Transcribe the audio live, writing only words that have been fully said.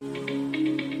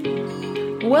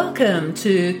Welcome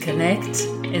to Connect,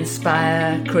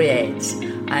 Inspire, Create.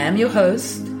 I am your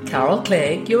host, Carol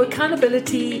Clegg, your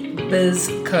accountability biz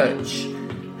coach,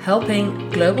 helping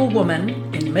global women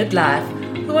in midlife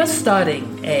who are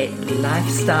starting a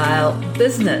lifestyle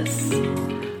business.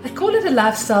 I call it a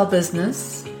lifestyle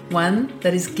business, one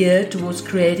that is geared towards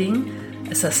creating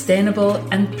a sustainable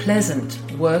and pleasant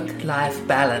work-life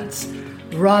balance,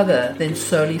 rather than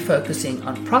solely focusing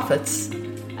on profits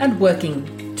and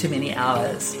working too many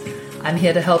hours. I'm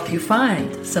here to help you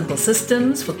find simple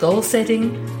systems for goal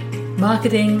setting,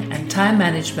 marketing, and time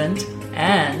management,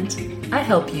 and I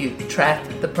help you track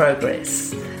the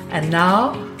progress. And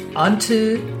now, on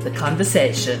to the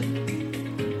conversation.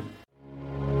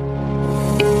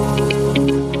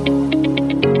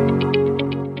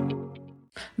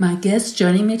 My guest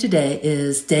joining me today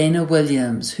is Dana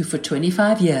Williams, who for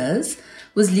 25 years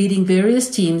was leading various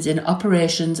teams in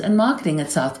operations and marketing at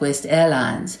Southwest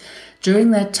Airlines.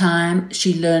 During that time,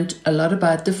 she learned a lot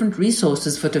about different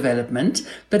resources for development,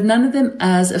 but none of them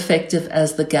as effective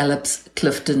as the Gallup's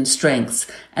Clifton Strengths.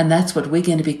 And that's what we're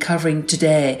going to be covering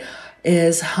today,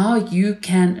 is how you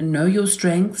can know your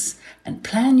strengths and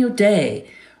plan your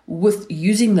day with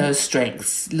using those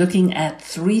strengths, looking at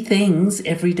 3 things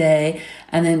every day.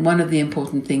 And then one of the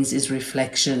important things is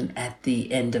reflection at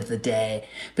the end of the day.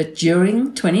 But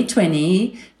during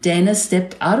 2020, Dana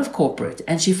stepped out of corporate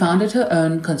and she founded her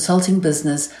own consulting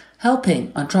business,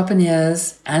 helping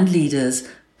entrepreneurs and leaders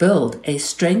build a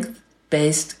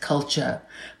strength-based culture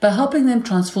by helping them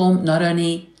transform not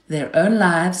only their own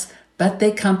lives, but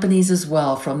their companies as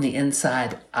well from the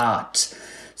inside out.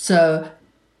 So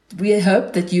we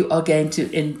hope that you are going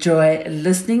to enjoy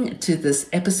listening to this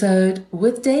episode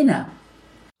with Dana.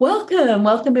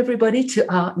 Welcome everybody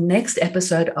to our next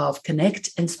episode of Connect,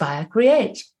 Inspire,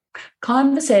 Create.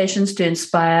 Conversations to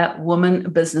inspire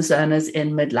women business owners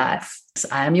in midlife.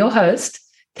 I am your host,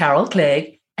 Carol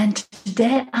Clegg, and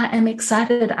today I am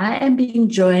excited. I am being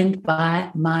joined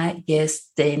by my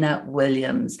guest, Dana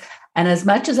Williams. And as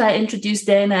much as I introduced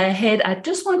Dana ahead, I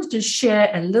just wanted to share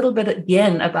a little bit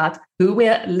again about who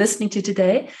we're listening to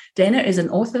today. Dana is an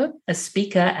author, a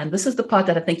speaker, and this is the part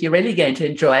that I think you're really going to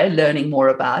enjoy learning more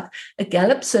about, a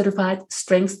Gallup certified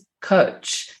strengths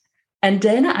coach. And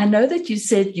Dana, I know that you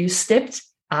said you stepped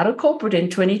out of corporate in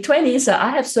 2020, so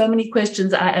I have so many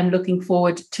questions I am looking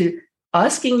forward to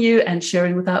asking you and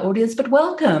sharing with our audience, but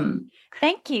welcome.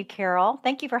 Thank you, Carol.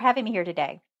 Thank you for having me here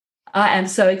today. I am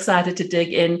so excited to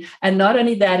dig in. And not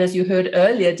only that, as you heard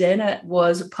earlier, Dana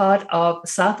was part of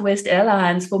Southwest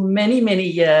Airlines for many, many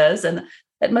years. And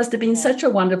that must have been such a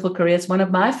wonderful career. It's one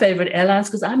of my favorite airlines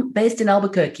because I'm based in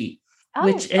Albuquerque,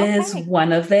 which is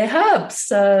one of their hubs.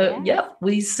 So,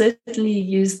 we certainly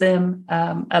use them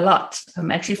a lot.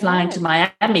 I'm actually flying to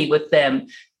Miami with them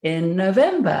in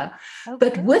November.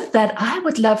 But with that, I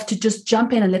would love to just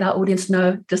jump in and let our audience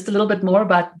know just a little bit more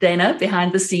about Dana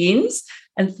behind the scenes.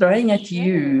 And throwing at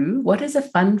you, what is a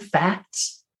fun fact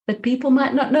that people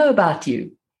might not know about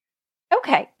you?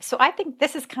 Okay, so I think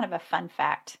this is kind of a fun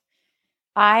fact.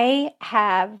 I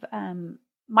have,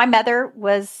 my mother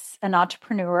was an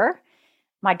entrepreneur.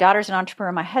 My daughter's an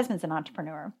entrepreneur. My husband's an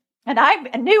entrepreneur. And I'm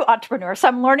a new entrepreneur, so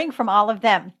I'm learning from all of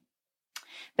them.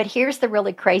 But here's the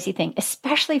really crazy thing,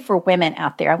 especially for women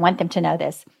out there. I want them to know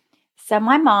this. So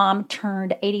my mom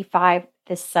turned 85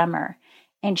 this summer.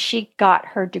 And she got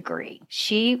her degree.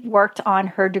 She worked on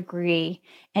her degree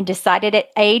and decided at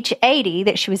age 80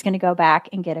 that she was going to go back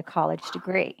and get a college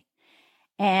degree.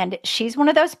 And she's one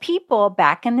of those people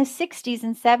back in the 60s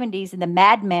and 70s in the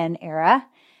Mad Men era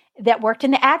that worked in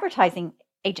the advertising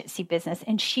agency business.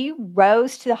 And she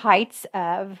rose to the heights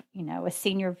of, a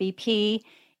senior VP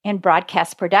in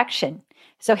broadcast production.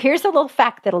 So here's a little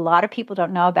fact that a lot of people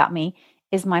don't know about me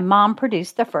is my mom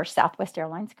produced the first Southwest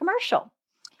Airlines commercial.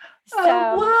 So,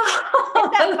 wow.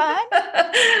 Isn't that fun?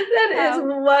 That is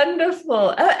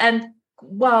wonderful. And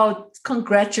wow,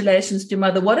 congratulations to your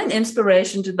mother. What an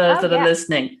inspiration to those that are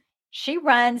listening. She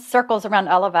runs circles around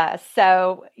all of us.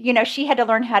 So, she had to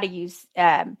learn how to use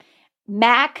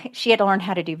Mac. She had to learn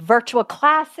how to do virtual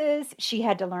classes. She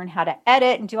had to learn how to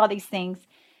edit and do all these things.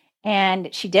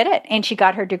 And she did it. And she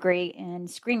got her degree in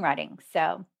screenwriting.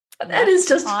 So that is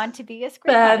just on to be a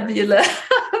screenwriter. Fabulous.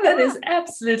 That is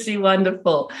absolutely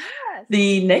wonderful. Yes.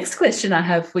 The next question I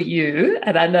have for you,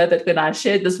 and I know that when I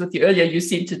shared this with you earlier, you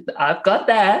seem to, I've got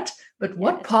that, but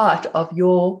what part of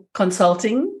your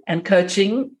consulting and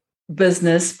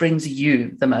business brings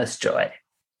you the most joy?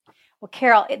 Well,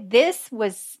 Carol, it's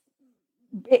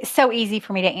so easy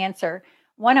for me to answer.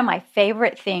 One of my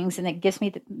favorite things, and that gives me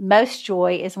the most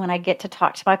joy, is when I get to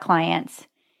talk to my clients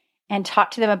and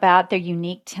talk to them about their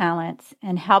unique talents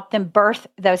and help them birth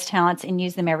those talents and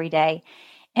use them every day.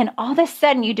 And all of a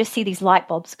sudden, you just see these light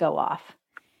bulbs go off.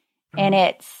 And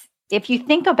it's, if you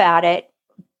think about it,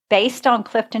 based on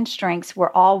Clifton Strengths,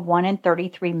 we're all 1 in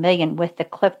 33 million with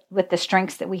the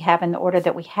strengths that we have in the order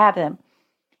that we have them.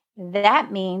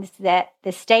 That means that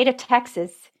the state of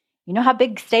Texas, you know how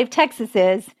big the state of Texas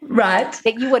is, right?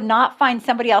 That you would not find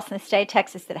somebody else in the state of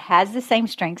Texas that has the same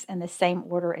strengths and the same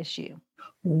order as you.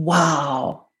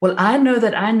 Wow. Well, I know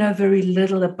that I know very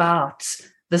little about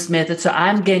this method, so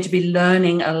I'm going to be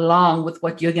learning along with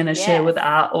what you're going to share with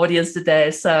our audience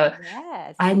today. So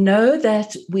I know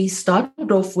that we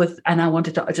started off with, and I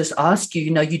wanted to just ask you,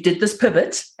 you did this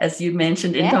pivot, as you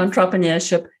mentioned, into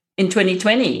entrepreneurship in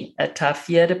 2020, a tough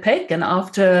year to pick, and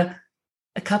after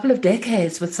a couple of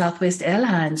decades with Southwest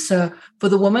Airlines. So for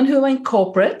the women who are in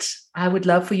corporate, I would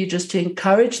love for you just to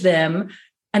encourage them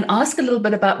and ask a little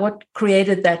bit about what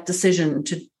created that decision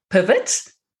to pivot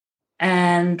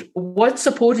and what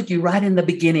supported you right in the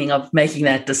beginning of making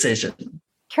that decision.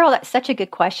 Carol, that's such a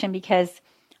good question, because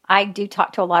I do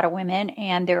talk to a lot of women,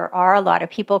 and there are a lot of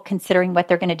people considering what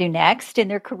they're going to do next in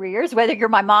their careers, whether you're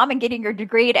my mom and getting your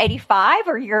degree at 85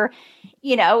 or you're,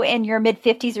 in your mid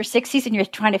 50s or 60s and you're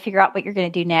trying to figure out what you're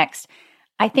going to do next.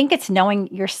 I think it's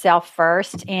knowing yourself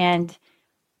first. And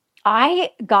I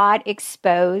got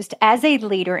exposed as a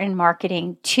leader in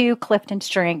marketing to Clifton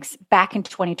Strengths back in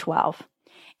 2012.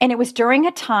 And it was during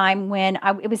a time when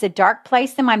it was a dark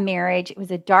place in my marriage. It was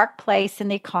a dark place in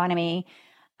the economy.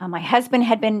 My husband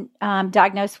had been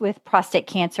diagnosed with prostate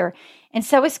cancer. And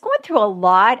so I was going through a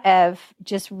lot of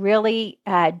just really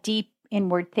deep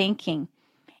inward thinking.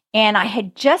 And I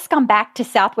had just gone back to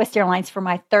Southwest Airlines for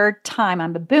my third time.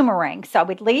 I'm a boomerang. So I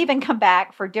would leave and come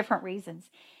back for different reasons.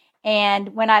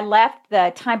 And when I left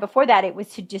the time before that, it was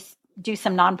to just do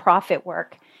some nonprofit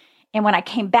work. And when I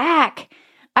came back,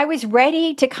 I was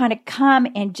ready to kind of come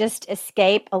and just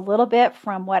escape a little bit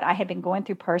from what I had been going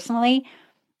through personally.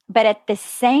 But at the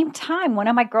same time, one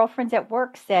of my girlfriends at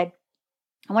work said,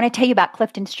 I want to tell you about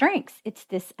Clifton Strengths. It's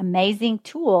this amazing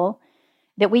tool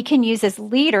that we can use as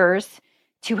leaders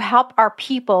to help our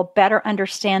people better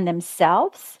understand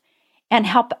themselves and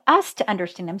help us to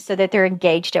understand them so that they're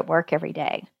engaged at work every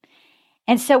day.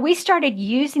 And so we started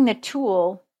using the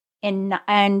tool in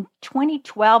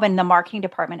 2012 in the marketing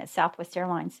department at Southwest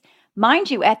Airlines. Mind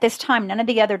you, at this time, none of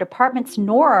the other departments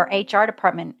nor our HR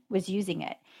department was using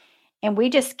it. And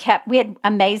we had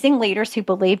amazing leaders who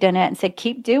believed in it and said,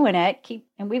 keep doing it.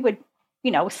 And we would,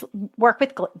 work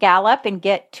with Gallup and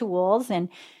get tools. And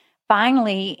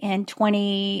finally in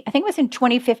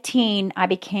 2015, I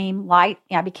became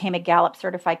a Gallup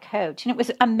certified coach. And it was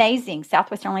amazing.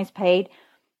 Southwest Airlines paid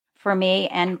for me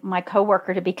and my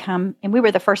coworker to become, and we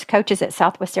were the first coaches at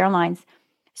Southwest Airlines.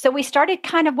 So we started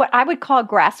kind of what I would call a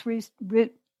grassroots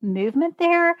movement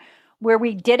there, where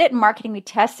we did it in marketing, we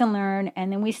test and learn,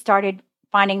 and then we started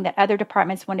finding that other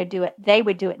departments wanted to do it, they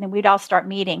would do it, and then we'd all start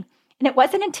meeting. And it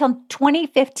wasn't until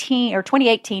 2015 or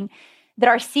 2018 that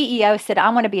our CEO said, I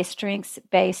want to be a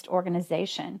strengths-based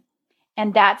organization.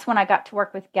 And that's when I got to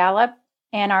work with Gallup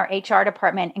and our HR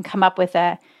department and come up with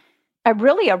a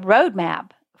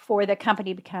roadmap for the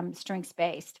company to become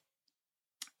strengths-based.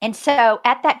 And so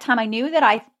at that time, I knew that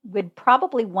I would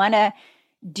probably want to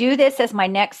do this as my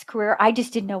next career. I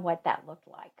just didn't know what that looked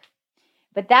like.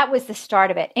 But that was the start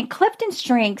of it. And Clifton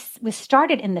Strengths was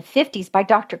started in the 50s by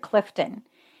Dr. Clifton.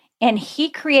 And he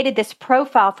created this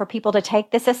profile for people to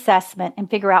take this assessment and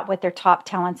figure out what their top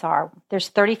talents are. There's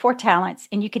 34 talents,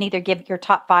 and you can either give your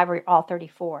top 5 or all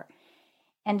 34.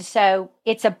 And so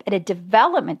it's a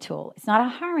development tool. It's not a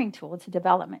hiring tool. It's a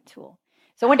development tool.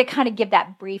 So I wanted to kind of give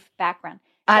that brief background.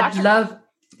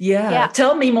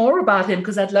 Tell me more about him,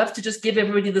 because I'd love to just give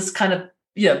everybody this kind of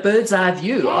bird's eye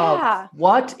view of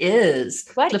what is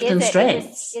Clifton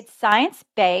Strengths. It's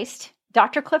science-based.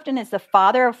 Dr. Clifton is the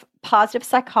father of positive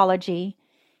psychology.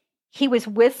 He was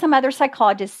with some other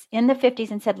psychologists in the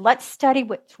 50s and said, let's study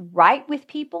what's right with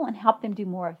people and help them do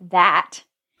more of that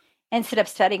instead of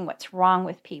studying what's wrong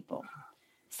with people.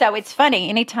 So it's funny,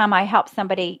 anytime I help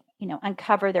somebody,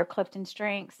 uncover their Clifton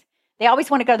Strengths, they always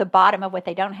want to go to the bottom of what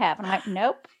they don't have. And I'm like,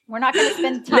 nope, we're not going to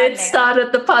spend time Let's start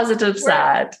at the positive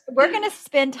side. We're going to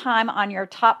spend time on your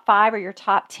top 5 or your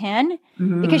top 10,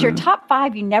 because your top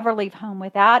 5 you never leave home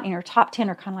without, and your top 10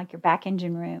 are kind of like your back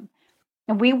engine room.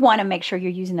 And we want to make sure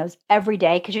you're using those every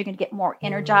day, because you're going to get more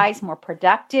energized, more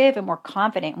productive, and more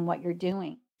confident in what you're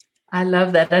doing. I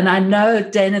love that. And I know,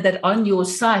 Dana, that on your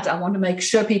site, I want to make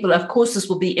sure people, of course, this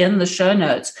will be in the show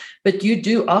notes, but you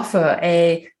do offer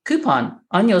a coupon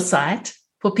on your site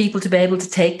for people to be able to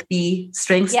take the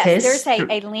strengths test? Yes, there's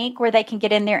a link where they can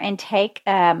get in there and take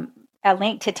a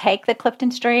link to take the Clifton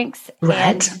Strengths.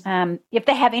 Right. And if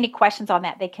they have any questions on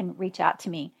that, they can reach out to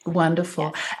me.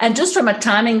 Wonderful. Yes. And just from a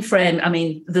timing frame, I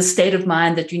mean, the state of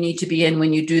mind that you need to be in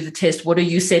when you do the test, what are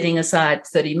you setting aside?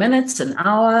 30 minutes, an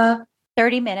hour?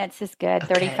 30 minutes is good,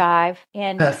 okay. 35.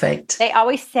 And perfect. They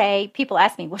always say, people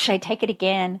ask me, well, should I take it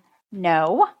again?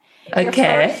 No. Okay.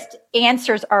 Your first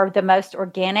answers are the most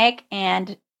organic,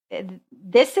 and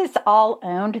this is all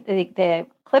owned. The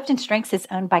Clifton Strengths is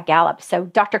owned by Gallup. So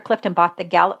Dr. Clifton bought the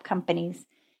Gallup companies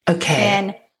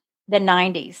in the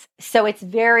 90s. So it's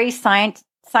very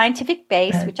scientific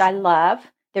based, which I love.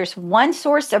 There's one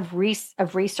source of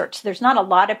research. There's not a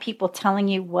lot of people telling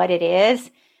you what it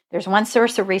is. There's one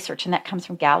source of research, and that comes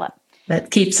from Gallup. That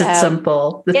keeps it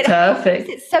simple. Perfect.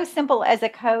 It's so simple as a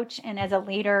coach and as a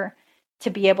leader to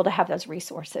be able to have those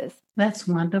resources. That's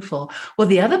wonderful. Well,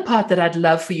 the other part that I'd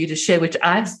love for you to share, which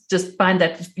I just find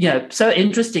that, so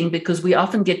interesting, because we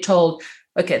often get told,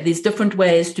 okay, there's different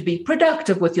ways to be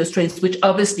productive with your strengths, which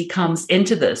obviously comes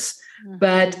into this. Mm-hmm.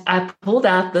 But I pulled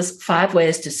out this 5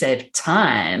 ways to save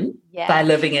time by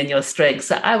living in your strengths.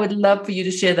 So I would love for you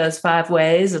to share those 5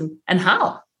 ways and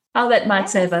how that might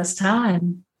save us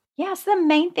time. Yes, the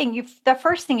main thing, the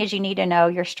first thing is you need to know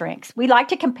your strengths. We like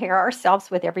to compare ourselves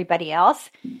with everybody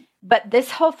else, but this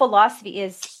whole philosophy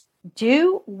is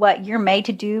do what you're made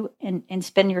to do and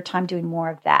spend your time doing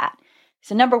more of that.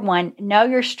 So number 1, know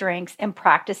your strengths and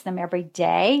practice them every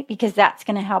day, because that's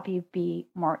going to help you be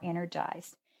more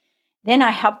energized. Then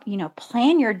I help,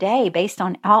 plan your day based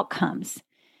on outcomes.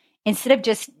 Instead of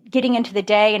just getting into the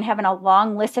day and having a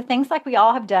long list of things like we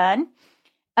all have done,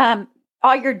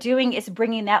 all you're doing is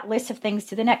bringing that list of things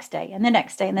to the next day and the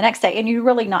next day and the next day, and you're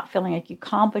really not feeling like you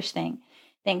accomplished things.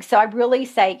 So I really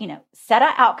say, set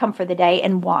an outcome for the day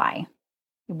and why.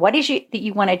 What is that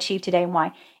you want to achieve today and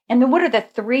why? And then what are the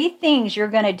 3 things you're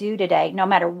going to do today? No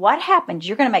matter what happens,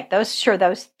 you're going to make sure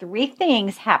those 3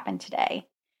 things happen today.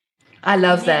 I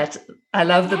love that. I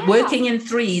love the working in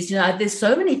 3s. There's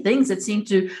so many things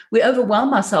that we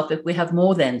overwhelm ourselves if we have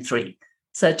more than 3.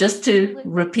 So just to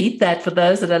repeat that for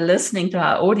those that are listening to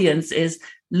our audience is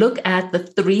look at the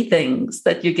 3 things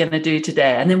that you're going to do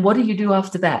today. And then what do you do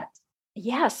after that?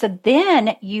 Yeah. So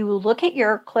then you look at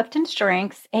your Clifton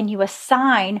Strengths and you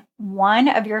assign one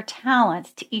of your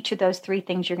talents to each of those 3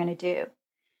 things you're going to do.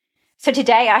 So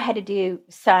today I had to do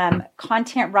some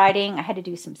content writing. I had to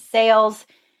do some sales.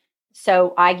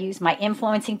 So I use my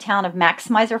influencing talent of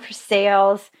maximizer for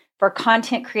sales. For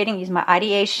content creating, use my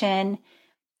ideation.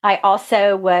 I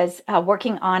also was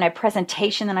working on a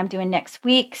presentation that I'm doing next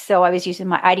week. So I was using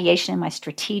my ideation and my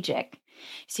strategic.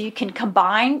 So you can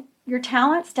combine your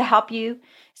talents to help you.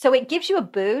 So it gives you a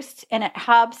boost, and it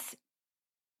helps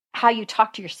how you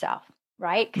talk to yourself,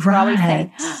 right? Because we're always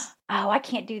saying, oh, I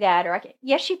can't do that. Or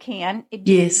yes, you can.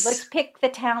 Yes. Let's pick the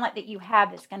talent that you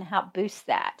have that's going to help boost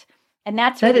that. And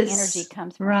that's where the energy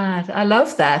comes from. Right. I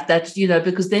love that,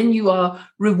 because then you are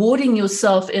rewarding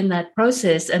yourself in that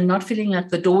process and not feeling like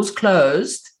the door's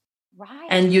closed. Right.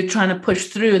 And you're trying to push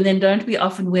through. And then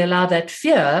we allow that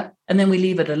fear and then we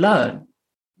leave it alone.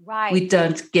 Right. We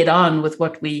don't get on with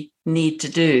what we need to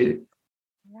do.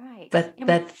 Right. But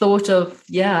that thought of,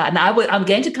 and I'm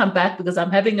going to come back because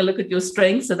I'm having a look at your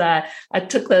strengths, and I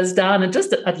took those down, and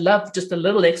I'd love just a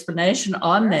little explanation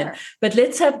on them. But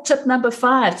let's have tip number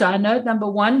 5. So I know number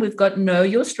 1, we've got know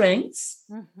your strengths.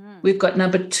 Mm-hmm. We've got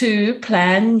number 2,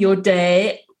 plan your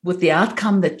day with the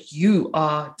outcome that you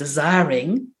are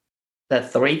desiring. The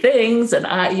 3 things. And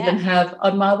I even have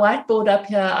on my whiteboard up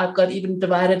here, I've got even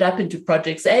divided up into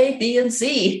projects A, B, and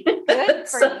C. Good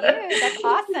for you. That's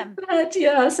awesome.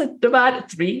 So divided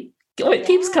 3. It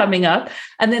keeps coming up.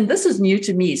 And then this is new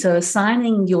to me. So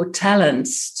assigning your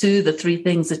talents to the 3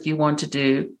 things that you want to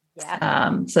do.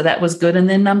 Yeah. So that was good. And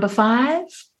then number 5?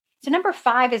 So number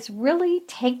 5 is really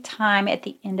take time at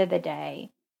the end of the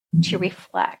day to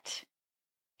reflect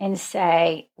and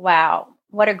say, wow,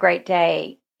 what a great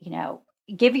day.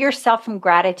 Give yourself some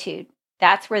gratitude.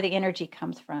 That's where the energy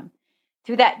comes from.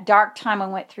 Through that dark time I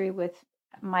went through with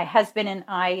my husband and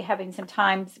I having some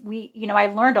times, I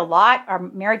learned a lot. Our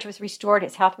marriage was restored.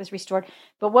 His health was restored.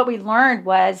 But what we learned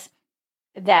was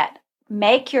that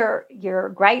make your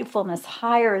gratefulness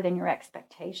higher than your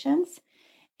expectations.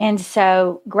 And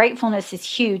so gratefulness is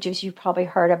huge, as you've probably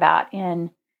heard about, in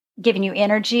giving you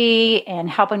energy and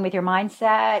helping with your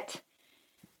mindset.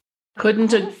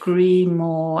 Couldn't agree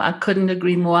more. I couldn't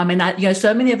agree more. I mean,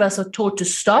 so many of us are taught to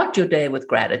start your day with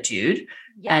gratitude.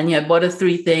 Yeah. And, what are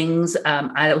 3 things?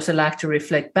 I also like to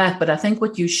reflect back. But I think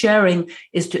what you're sharing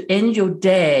is to end your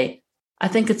day. I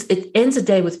think it ends a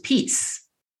day with peace.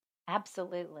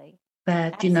 Absolutely.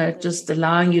 That, Absolutely. just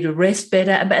allowing you to rest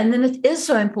better. And then it is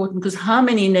so important because how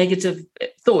many negative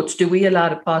thoughts do we allow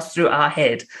to pass through our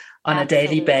head on a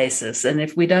daily basis? And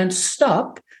if we don't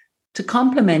stop to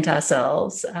compliment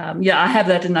ourselves, I have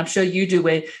that, and I'm sure you do,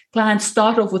 where clients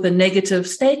start off with a negative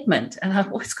statement, and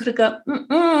I've always got to go,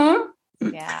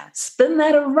 spin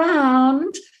that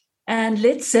around, and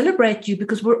let's celebrate you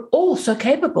because we're all so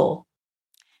capable.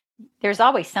 There's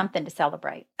always something to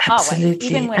celebrate. Absolutely. Always,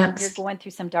 even when you're going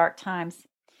through some dark times.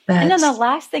 And then the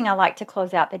last thing I like to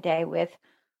close out the day with,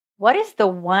 what is the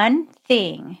one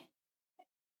thing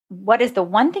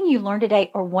you learned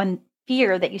today, or one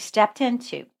fear that you stepped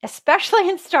into, especially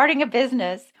in starting a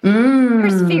business?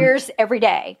 There's fears every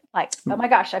day. Like, oh my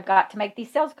gosh, I've got to make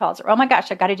these sales calls, or oh my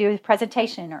gosh, I've got to do a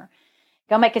presentation, or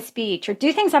go make a speech, or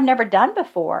do things I've never done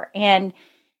before. And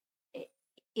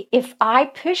if I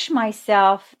push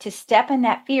myself to step in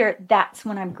that fear, that's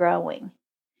when I'm growing.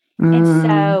 And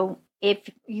so if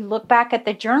you look back at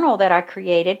the journal that I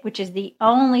created, which is the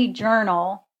only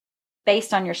journal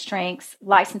based on your strengths,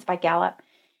 licensed by Gallup,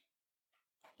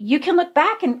 you can look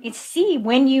back and see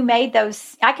when you made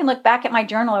those. I can look back at my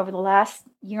journal over the last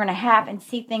year and a half and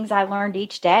see things I learned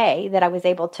each day that I was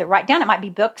able to write down. It might be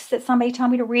books that somebody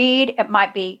told me to read. It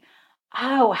might be,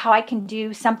 how I can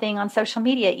do something on social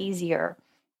media easier,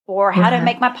 or how to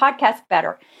make my podcast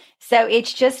better. So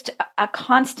it's just a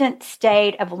constant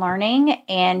state of learning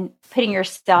and putting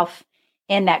yourself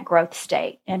in that growth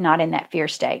state and not in that fear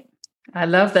state. I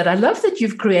love that. I love that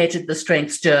you've created the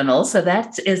Strengths Journal. So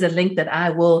that is a link that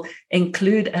I will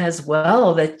include as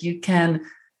well, that you can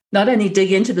not only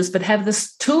dig into this, but have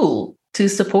this tool to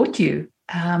support you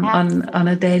on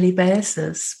a daily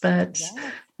basis. So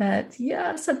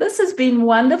this has been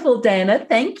wonderful, Dana.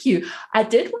 Thank you. I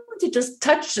did want to just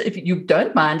touch, if you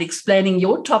don't mind, explaining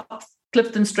your top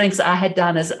Clifton strengths I had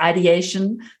done as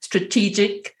ideation,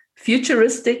 strategic,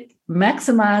 futuristic,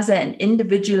 maximizer, and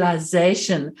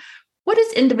individualization. What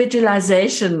does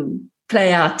individualization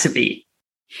play out to be?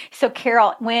 So,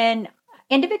 Carol, when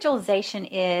individualization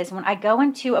is when I go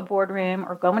into a boardroom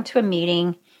or go into a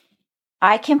meeting,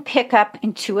 I can pick up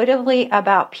intuitively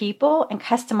about people and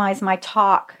customize my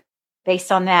talk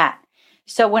based on that.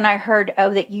 So when I heard,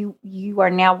 that you are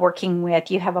now working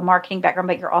with, you have a marketing background,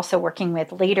 but you're also working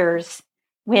with leaders,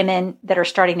 women that are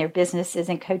starting their businesses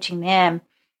and coaching them,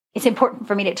 it's important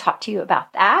for me to talk to you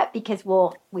about that because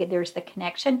there's the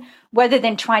connection, rather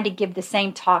than trying to give the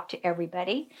same talk to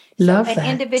everybody. Love that.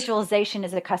 Individualization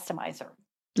is a customizer.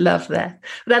 Love that.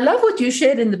 But I love what you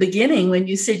shared in the beginning when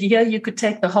you said, you could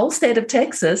take the whole state of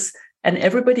Texas and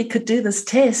everybody could do this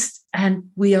test,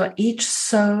 and we are each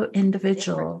so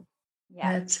individual.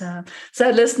 Yeah. So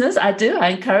listeners, I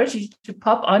encourage you to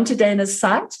pop onto Dana's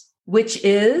site, which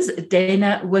is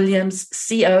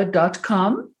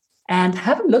danawilliamsco.com, and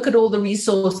have a look at all the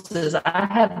resources. I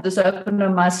have this open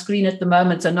on my screen at the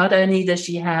moment. So not only does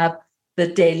she have the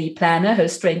daily planner, her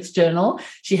strengths journal,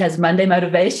 she has Monday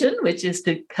motivation, which is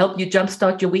to help you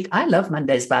jumpstart your week. I love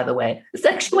Mondays, by the way. It's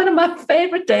actually one of my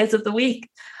favorite days of the week.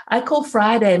 I call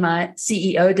Friday my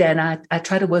CEO day, and I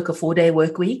try to work a 4-day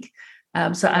work week.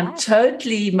 So I'm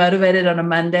totally motivated on a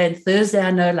Monday, and Thursday,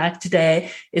 I know, like today,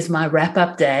 is my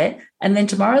wrap-up day. And then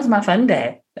tomorrow is my fun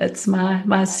day. It's my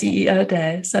CEO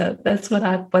day. So that's what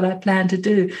I plan to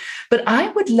do. But I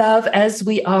would love, as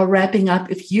we are wrapping up,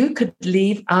 if you could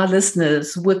leave our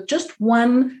listeners with just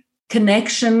one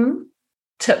connection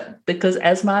tip, because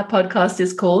as my podcast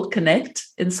is called, Connect,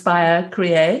 Inspire,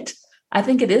 Create, I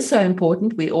think it is so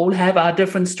important. We all have our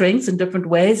different strengths and different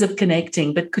ways of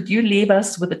connecting, but could you leave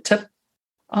us with a tip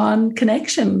on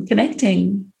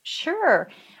connecting? Sure.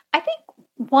 I think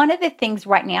one of the things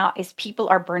right now is people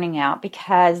are burning out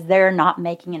because they're not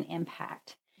making an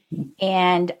impact.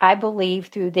 And I believe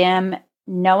through them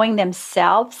knowing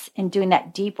themselves and doing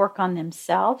that deep work on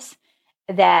themselves,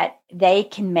 that they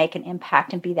can make an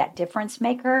impact and be that difference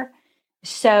maker.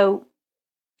 So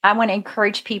I want to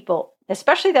encourage people,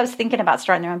 especially those thinking about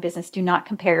starting their own business, do not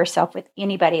compare yourself with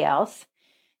anybody else.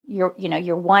 You're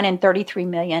 1 in 33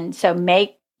 million. So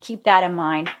keep that in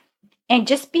mind, and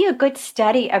just be a good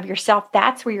study of yourself.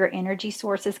 That's where your energy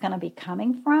source is going to be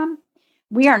coming from.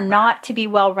 We are not to be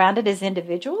well-rounded as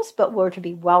individuals, but we're to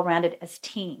be well-rounded as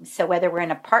teams. So whether we're in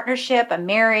a partnership, a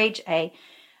marriage, a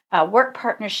work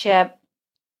partnership,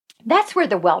 that's where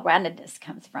the well-roundedness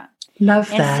comes from. Love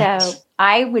that. And so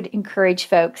I would encourage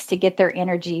folks to get their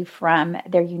energy from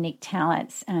their unique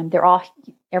talents.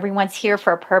 Everyone's here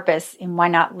for a purpose, and why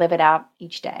not live it out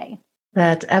each day?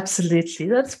 Absolutely.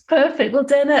 That's perfect. Well,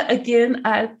 Dana, again,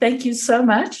 I thank you so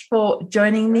much for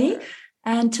joining me.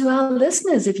 And to our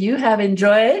listeners, if you have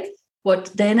enjoyed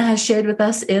what Dana has shared with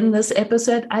us in this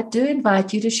episode, I do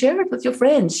invite you to share it with your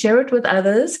friends, share it with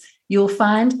others. You'll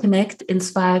find Connect,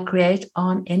 Inspire, Create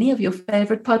on any of your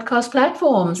favorite podcast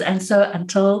platforms. And so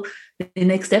until the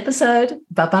next episode,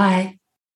 bye-bye.